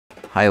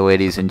Hi,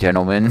 ladies and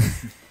gentlemen.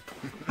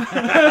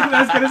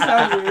 That's gonna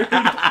sound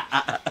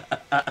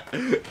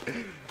weird.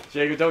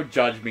 Jacob, don't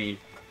judge me.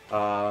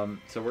 So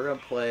we're gonna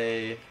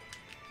play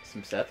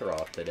some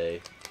Sephiroth today.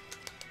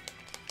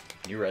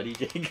 You ready,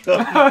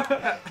 Jacob?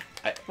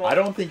 I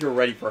don't think you're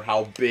ready for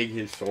how big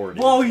his sword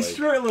is. Whoa, he's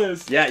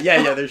shirtless. Yeah,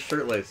 they're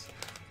shirtless.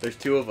 There's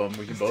two of them.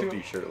 We can both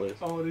be shirtless.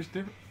 Oh, there's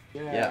different.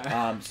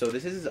 Yeah. So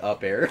this is his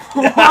up air.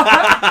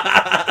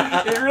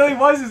 It really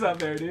was his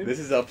up air, dude. This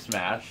is up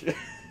smash.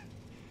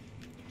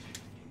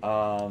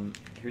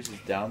 Here's his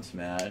down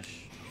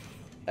smash.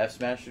 F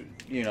smash,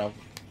 you know,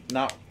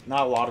 not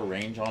a lot of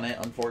range on it,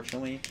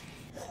 unfortunately.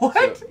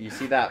 What? So, you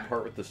see that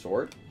part with the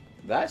sword?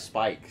 That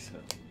spikes.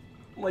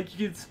 Like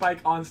you could spike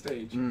on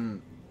stage.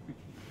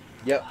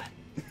 Yep.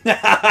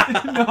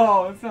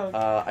 No, it's not.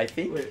 I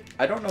think. Wait.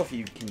 I don't know if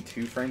you can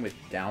 2-frame with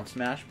down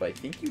smash, but I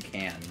think you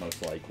can,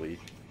 most likely.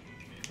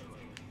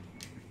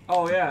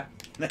 Oh yeah.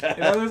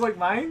 Are those like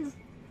mines?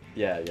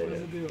 Yeah. What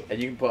does it do?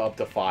 And you can put up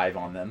to 5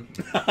 on them.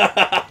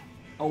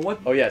 Oh what?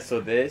 Oh yeah.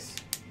 So this,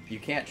 you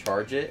can't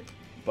charge it,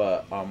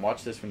 but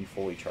watch this when you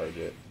fully charge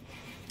it.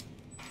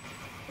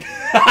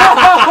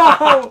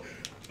 Oh!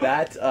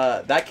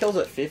 That kills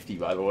at 50,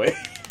 by the way.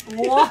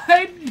 What?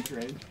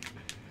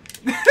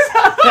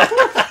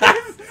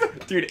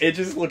 Dude, it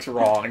just looks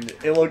wrong.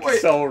 It looks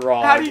so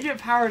wrong. How do you get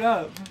powered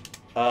up?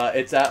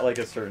 It's at like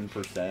a certain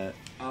 %.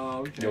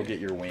 Oh, okay. You'll get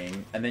your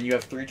wing, and then you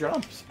have 3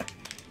 jumps.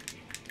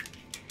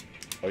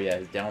 Oh yeah,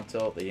 his down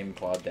tilt. They gave him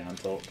quad down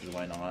tilt, because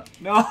why not?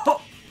 No.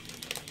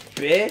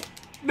 Bit?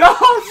 No.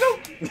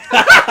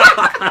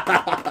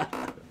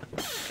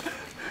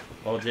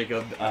 Well,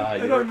 Jacob,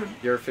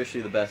 you're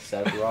officially the best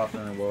Sephiroth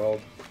in the world.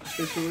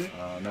 Officially?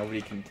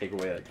 Nobody can take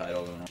away that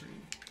title.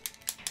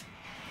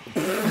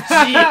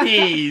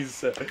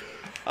 Jeez!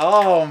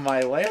 Oh,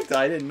 my Lanta,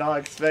 I did not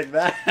expect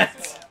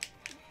that.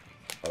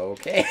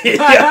 Okay.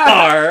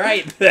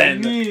 Alright,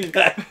 then. There's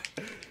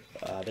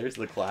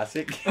the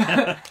classic.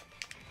 No!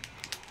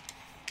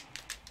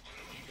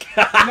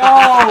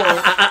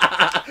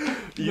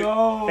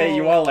 No! Hey,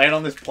 you want to land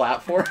on this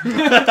platform? Oh,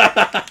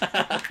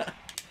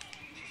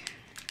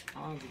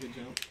 that's a good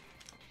jump.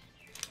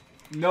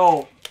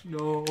 No.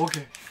 No,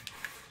 okay.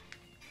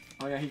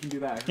 Oh yeah, he can do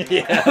that.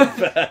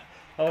 Yeah.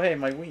 Oh hey,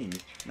 my wing.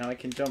 Now I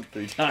can jump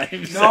 3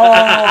 times. No!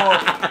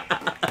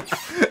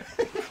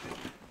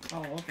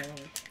 Oh, okay.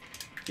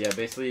 Yeah,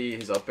 basically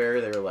his up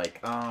air, they were like,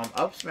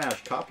 up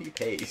smash, copy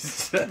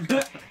paste.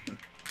 Okay.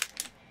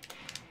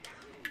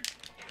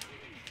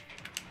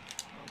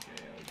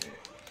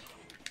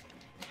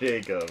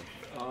 Jacob.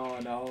 Oh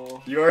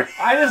no. You're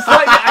I just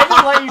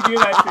let you do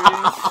that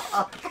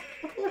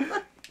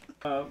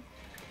to me.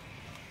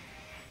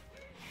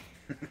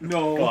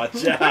 No. Watch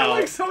That out.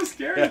 looks so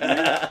scary,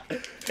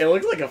 dude. It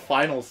looks like a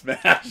final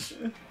smash.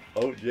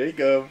 Oh,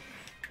 Jacob.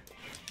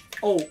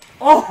 Oh.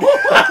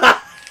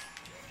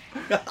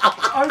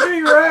 I'm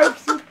getting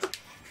wrecked.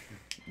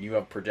 You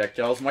have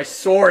projectiles. My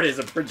sword is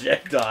a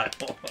projectile.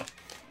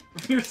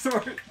 Your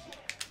sword.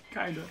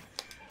 Kinda.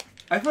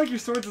 I feel like your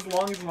sword's as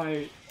long as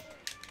my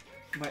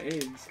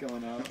eggs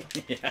going out.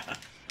 Yeah.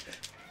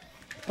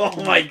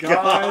 Oh my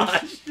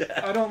gosh.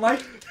 I don't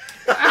like...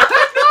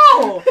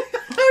 No!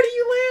 How do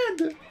you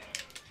land?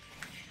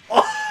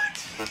 Oh.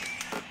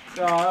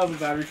 No, that was a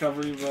bad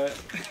recovery, but...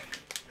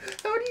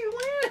 How do you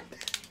land?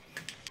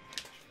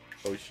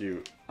 Oh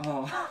shoot.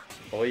 Oh.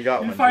 Oh, you got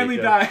one. You finally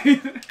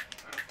died.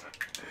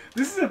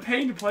 This is a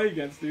pain to play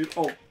against, dude.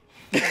 Oh.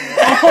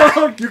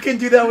 Oh. You can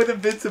do that with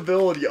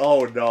invincibility.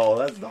 Oh no,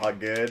 that's not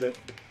good.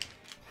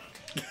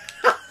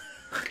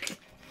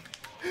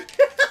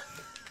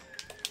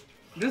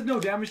 There's no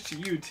damage to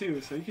you,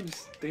 too, so you can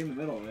just stay in the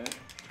middle of it.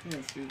 I think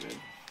that's stupid.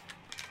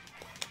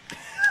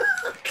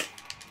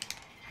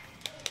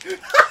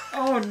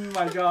 Oh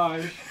my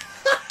gosh.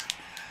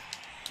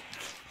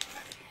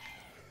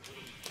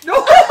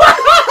 No!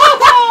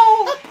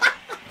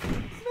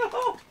 No!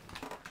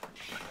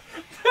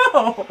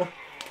 No!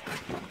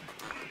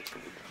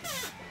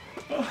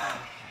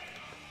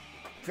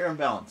 Fair and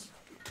balanced.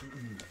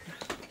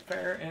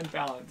 Fair and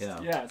balanced.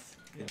 Yeah. Yes.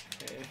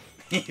 Okay.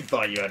 You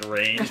thought you had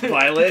range,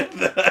 Violet.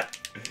 I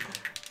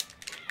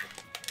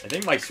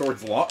think my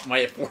sword's long.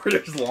 My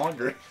border's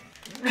longer.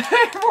 Yeah,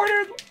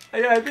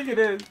 I think it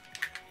is.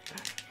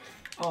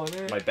 Oh,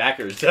 there. My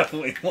backer is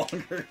definitely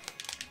longer.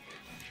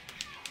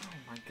 Oh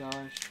my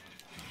gosh.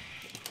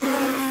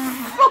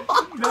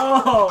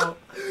 No!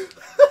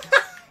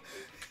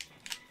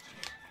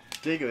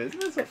 Jacob,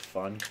 isn't this a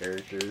fun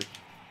character?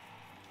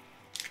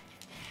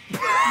 No!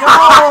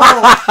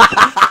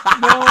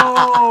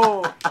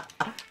 No!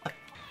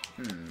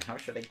 How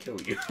should I kill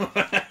you?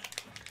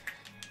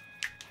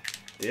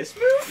 This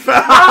move? No!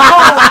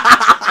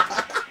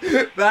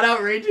 That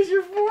outranges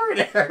your forward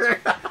air.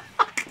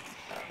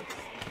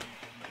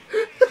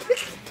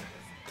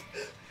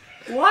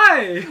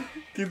 Why?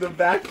 Dude, the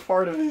back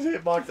part of his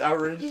hitbox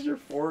outranges your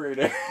forward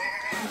air.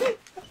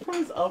 From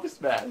his up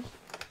smash.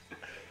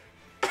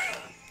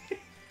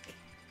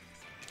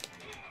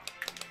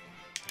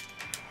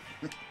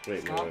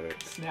 Wait, Stop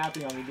wait.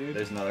 snapping on me, dude.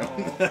 There's another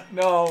one. Oh,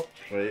 no.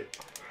 Wait.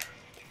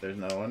 There's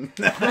another one.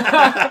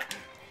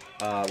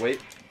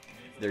 Wait.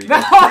 There you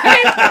No!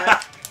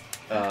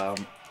 go.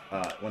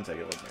 1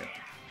 second.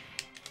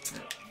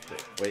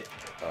 Wait.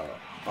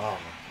 Oh,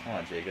 come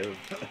on, Jacob.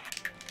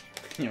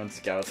 You know, in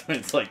Scouts, when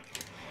it's like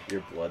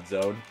your blood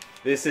zone.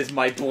 This is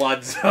my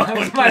blood zone.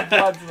 That's my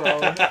blood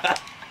zone.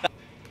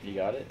 You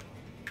got it?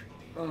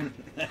 Oh.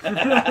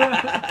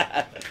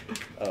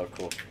 Oh,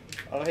 cool.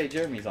 Oh, hey,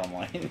 Jeremy's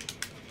online.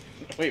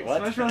 Wait,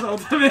 what? Smash Bros.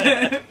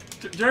 Ultimate.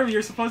 Jeremy,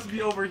 you're supposed to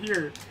be over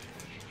here.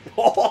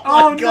 Oh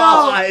Oh, my no.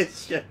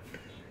 gosh!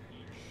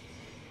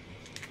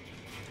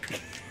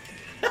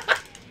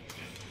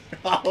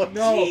 Oh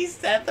No. jeez,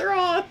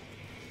 Sephiroth!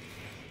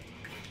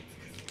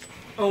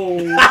 Oh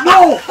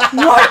no!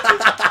 What?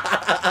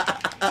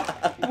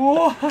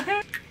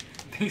 What?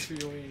 Thanks for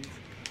your wings.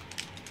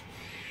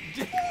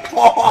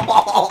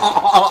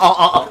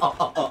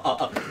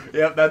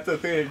 Yep, that's a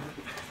thing.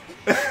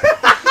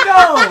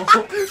 No!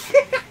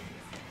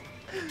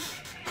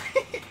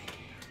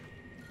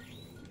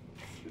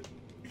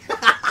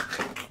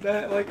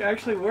 That like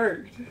actually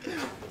worked.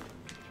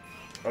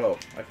 Oh,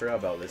 I forgot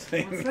about this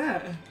thing. What's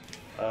that?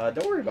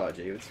 Don't worry about it,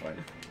 Jake. It's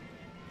fine.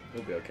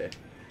 It'll be okay.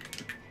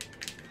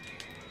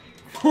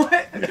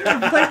 What? I never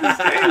played this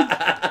game.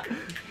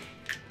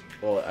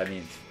 Well, I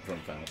mean, it's from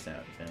Final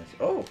Fantasy.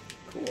 Oh,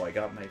 cool. I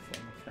got my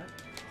Final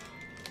Fantasy.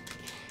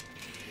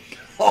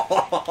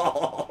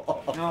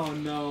 Oh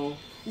no.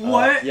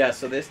 What? Yeah,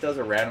 so this does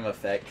a random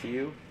effect to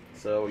you.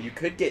 So you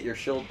could get your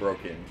shield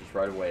broken just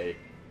right away.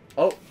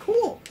 Oh,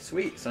 cool.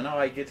 Sweet. So now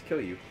I get to kill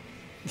you.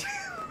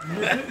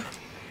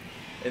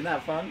 Isn't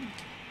that fun?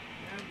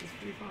 Yeah, it's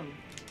pretty fun.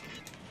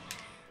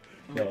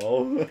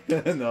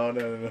 No.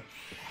 No.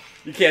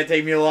 You can't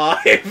take me alive.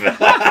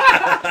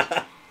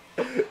 I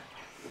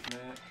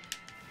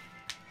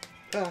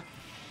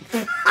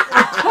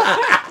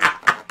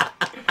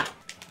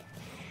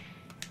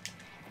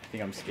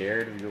think I'm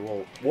scared of your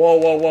little... Whoa,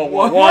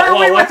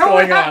 what's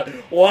going on?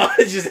 What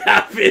just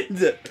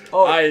happened?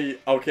 Oh,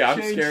 okay, I'm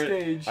change scared.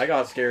 stage. I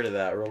got scared of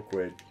that real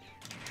quick.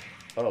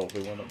 Oh,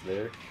 we went up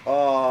there.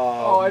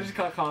 Oh, I just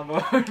got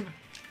comboed.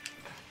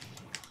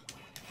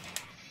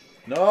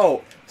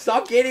 No!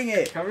 Stop getting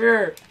it! Come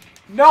here.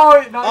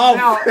 No, not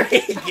now. Oh,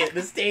 freak it!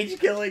 The stage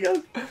killing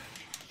us.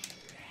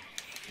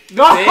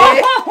 No!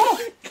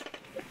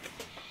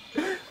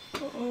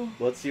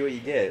 Let's see what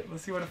you get.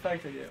 Let's see what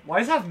effect I get. Why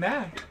does it have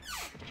math?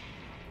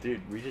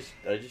 Dude,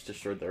 I just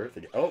destroyed the earth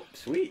again. Oh,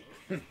 sweet.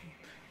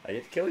 I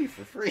get to kill you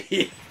for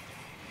free.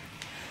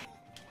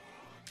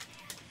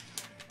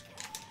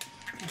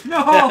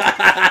 No!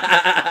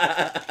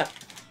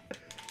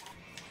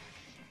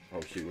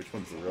 Oh shoot, which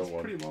one's the real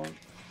one? Pretty long.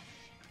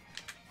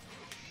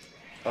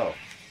 Oh.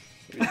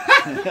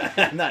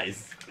 Sweet.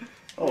 Nice.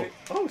 Oh,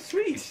 oh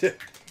sweet.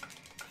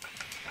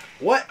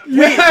 What?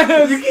 Yes!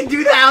 Wait, you can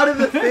do that out of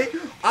the thing?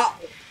 Oh,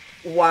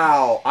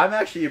 wow, I'm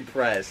actually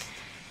impressed.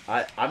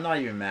 I'm not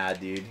even mad,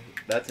 dude.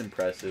 That's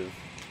impressive.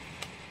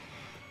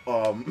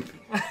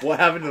 What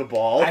happened to the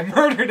ball? I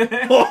murdered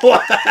it.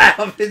 What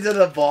happened to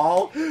the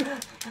ball?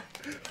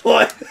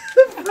 What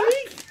the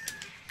freak?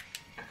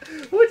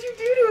 What'd you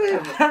do to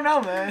him? I don't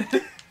know, man.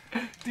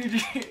 Dude,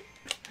 you...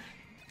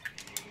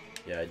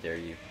 Yeah, I dare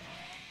you.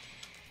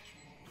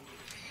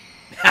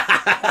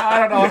 I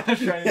don't know what I was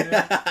trying to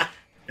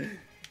do.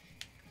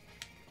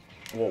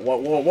 Whoa, what?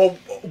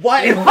 What?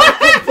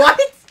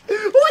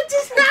 What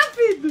just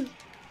happened?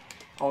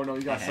 Oh no,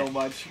 you got so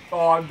much.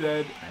 Oh, I'm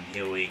dead. I'm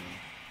healing.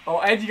 Oh,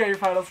 and you got your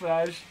final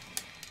smash.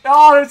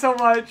 Oh, there's so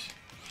much.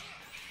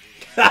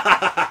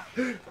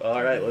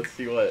 Alright, let's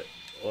see what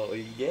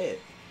you get.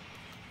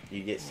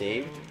 You get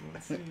saved?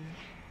 Let's see.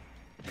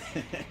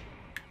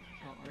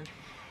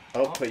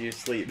 Oh, put you to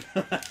sleep.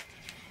 Yeah,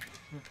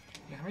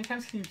 how many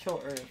times can you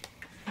kill Earth?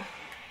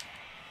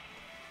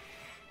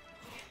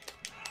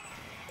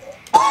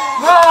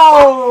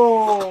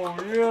 No!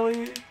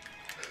 Really?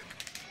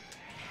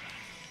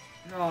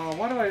 No,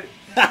 why do I...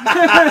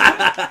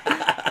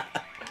 I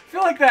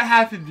feel like that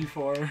happened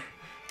before.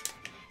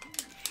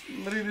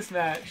 Literally this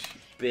match.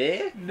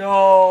 Big?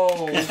 No!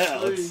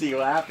 Let's see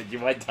what happens. You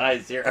might die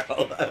 0.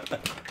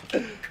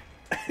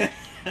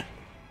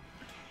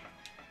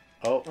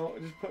 Oh. Oh,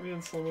 just put me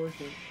in slow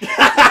motion.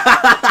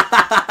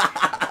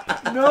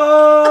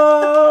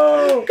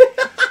 No!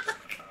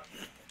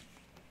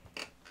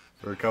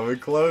 We're coming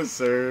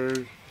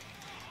closer.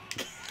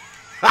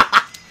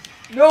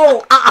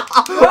 No!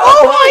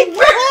 Oh my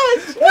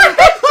gosh!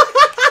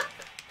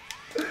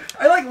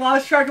 I like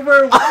lost track of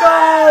her.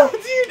 No!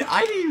 Dude,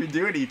 I didn't even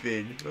do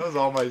anything. That was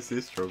all my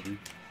sis trophy.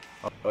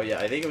 Oh yeah,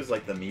 I think it was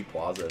like the Me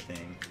Plaza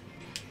thing.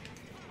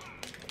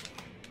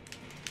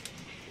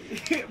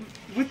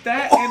 With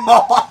that and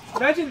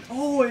imagine.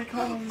 Oh, it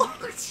caught him.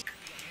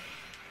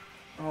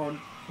 Oh.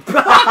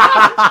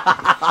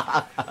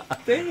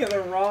 Dang it,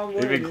 the wrong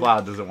way. Even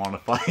Cloud doesn't want to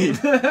fight.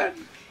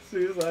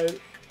 Suicide.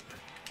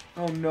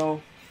 Oh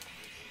no.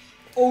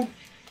 Oh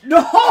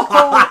no!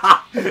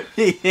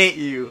 He hit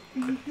you.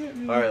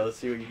 Alright, let's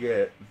see what you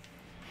get.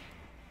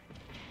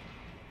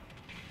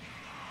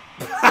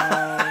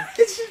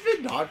 It's just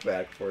been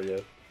knockback for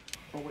you.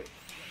 Oh wait.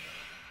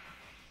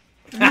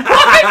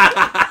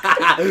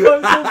 That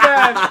was so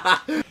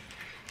bad.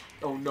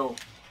 Oh no.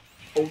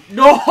 Oh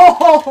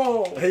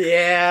no!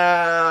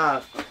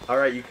 Yeah!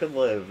 Alright, you could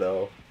live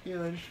though. Yeah,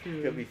 that's true.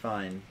 You could be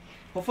fine.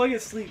 Hopefully I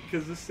get sleep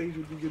because this stage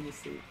would be good with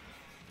sleep.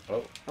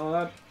 Oh. Oh,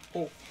 that.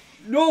 Oh.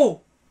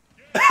 No!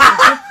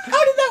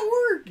 How did that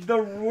work? The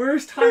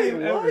worst time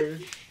Wait, ever.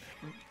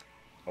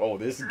 Oh,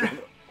 this is good.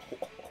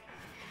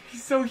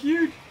 He's so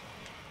huge.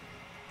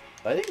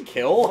 I didn't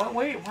kill. What?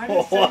 Wait, why did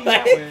it send me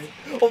that way?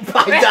 Oh,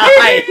 I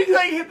He's died!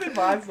 like hit the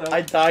boss though.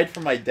 I died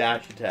from my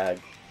dash attack.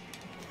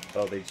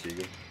 Oh, they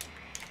cheated.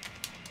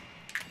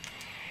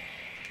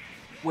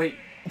 Wait.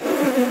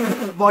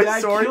 My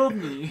That sword killed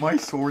me. My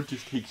sword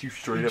just takes you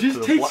straight up Just to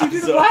the takes you to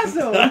the blast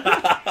zone.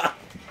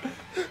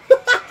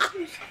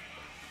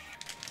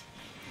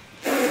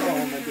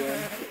 Oh my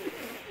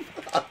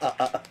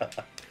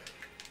god.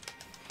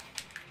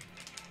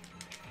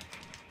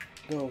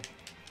 No.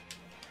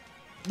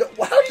 No,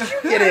 how did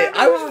you get it?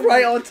 I was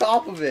right on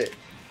top of it.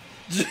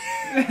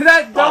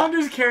 That one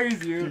just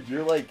carries you. Dude,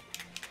 you're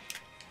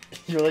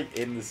like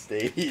in the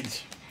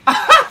stage.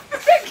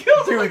 That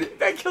kills Dude, him.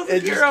 That kills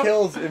It the just hero.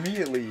 kills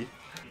immediately.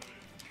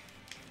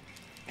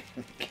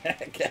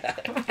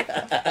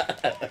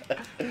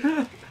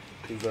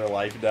 Is there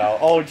life now?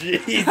 Oh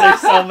jeez,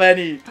 there's so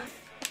many.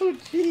 Oh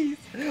jeez.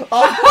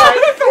 Oh my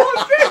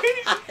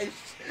gosh.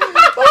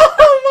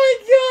 Oh my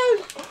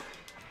gosh.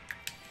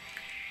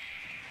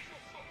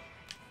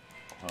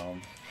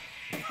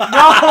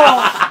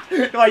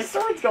 No! My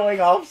sword's going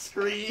off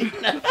screen.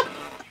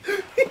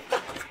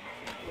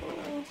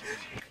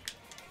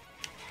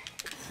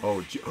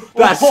 Oh,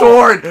 that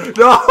sword! No!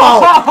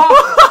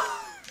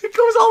 It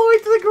goes all the way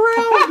to the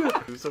ground!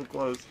 It was so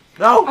close.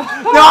 No! No,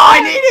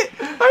 I need it!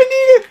 I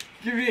need it!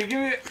 Give me it, give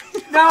me it.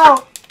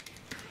 No!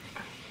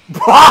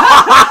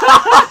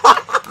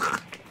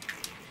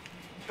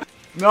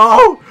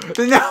 No!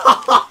 No!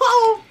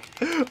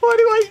 What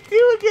do I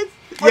do against...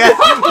 Yes!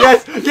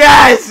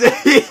 Yes!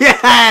 Yes!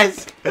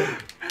 Yes!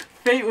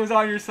 Fate was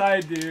on your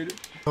side, dude.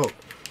 Oh.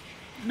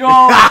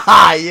 No!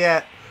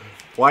 Yeah.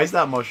 Why is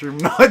that mushroom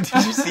not?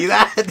 Did you see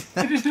that?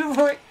 It just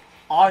like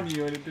on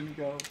you and it didn't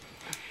go.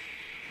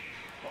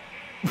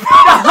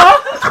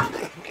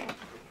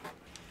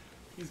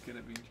 He's good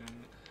at being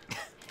giant.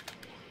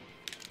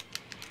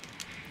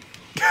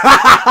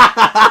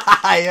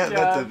 Yeah,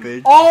 that's a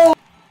big. Oh!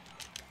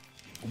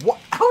 What?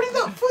 How did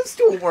that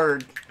footstool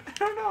work? I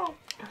don't know.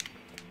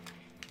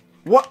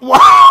 What? Whoa!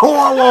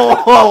 Whoa! Whoa!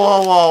 Whoa!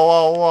 Whoa!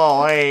 Whoa!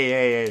 Whoa! Hey!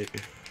 Hey!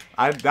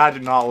 Hey! That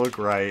did not look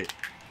right.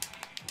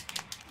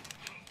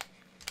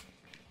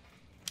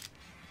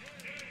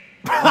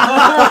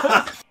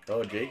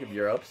 Oh, Jacob,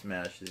 your up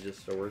smash is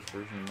just a worse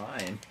version of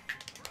mine.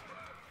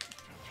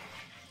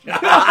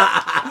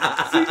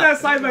 Seeing that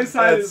side by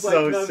side That's is like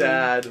so nothing.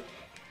 sad.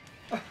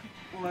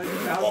 Like,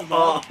 that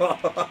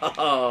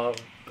was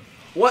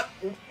What?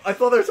 I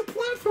thought there was a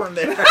platform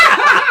there.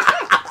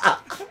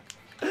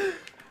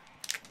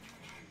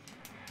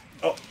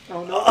 Oh.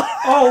 Oh no.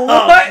 Oh,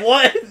 what?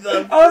 What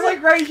the? I was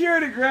like right here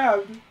and it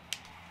grabbed.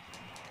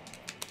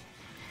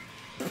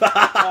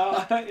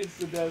 It's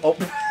the death. Oh.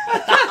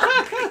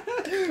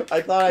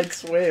 I thought I'd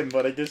swim,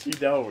 but I guess you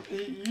don't.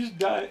 You just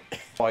died.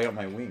 Oh, I got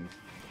my wing.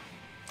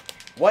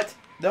 What?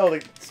 No,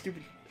 the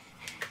stupid...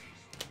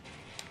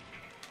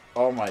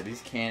 Oh my,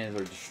 these cannons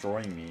are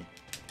destroying me.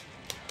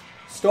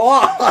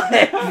 Stop!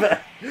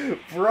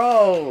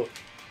 Bro!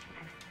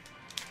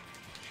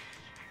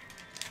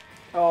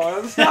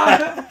 Oh, that's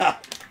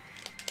not...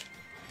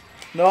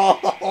 No!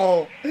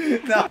 No!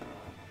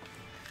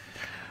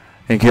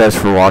 Thank you guys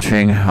for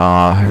watching.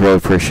 I really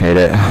appreciate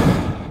it.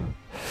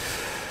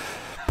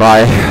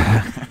 Bye.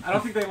 I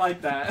don't think they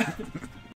like that.